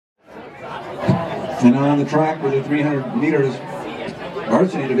And on the track with the 300 meters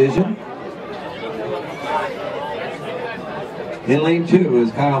varsity division. In lane 2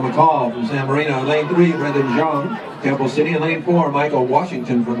 is Kyle McCall from San Marino. In lane 3, Brendan Zhang, Temple City. In lane 4, Michael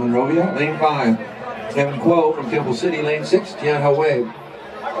Washington from Monrovia. Lane 5, Kevin Kuo from Temple City. Lane 6, Tian Ho Wei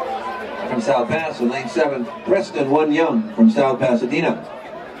from South Pass. In lane 7, Preston Won Young from South Pasadena.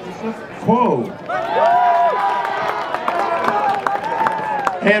 Kuo.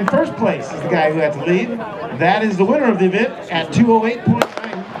 And first place is the guy who had to lead. That is the winner of the event at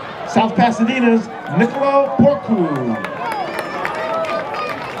 2:08.9. South Pasadena's Nicolo Porcu.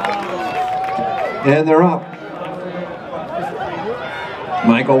 And they're up.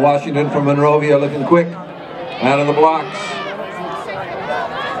 Michael Washington from Monrovia looking quick out of the blocks.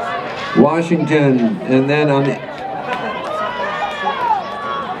 Washington, and then on the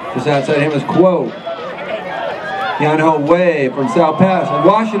just outside him is Kuo. Tian Ho Wei from South Pass, and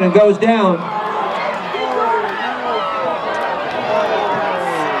Washington goes down.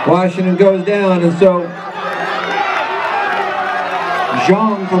 Washington goes down, and so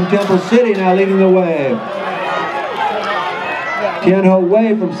Zhang from Temple City now leading the way. Tian Ho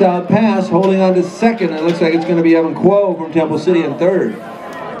Wei from South Pass holding on to second. It looks like it's going to be Evan Kuo from Temple City in third.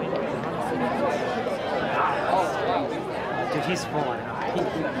 Dude, he's falling.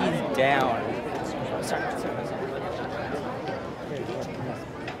 He's down. Sorry.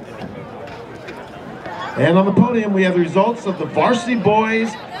 And on the podium, we have the results of the Varsity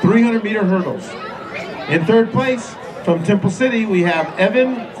Boys 300-meter hurdles. In third place, from Temple City, we have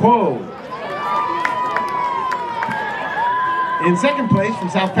Evan Kuo. In second place, from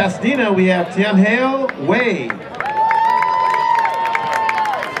South Pasadena, we have Tian Ho Wei.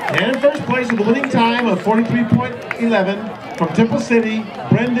 And in first place with a winning time of 43.11 from Temple City,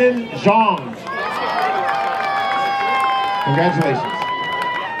 Brendan Zhang. Congratulations.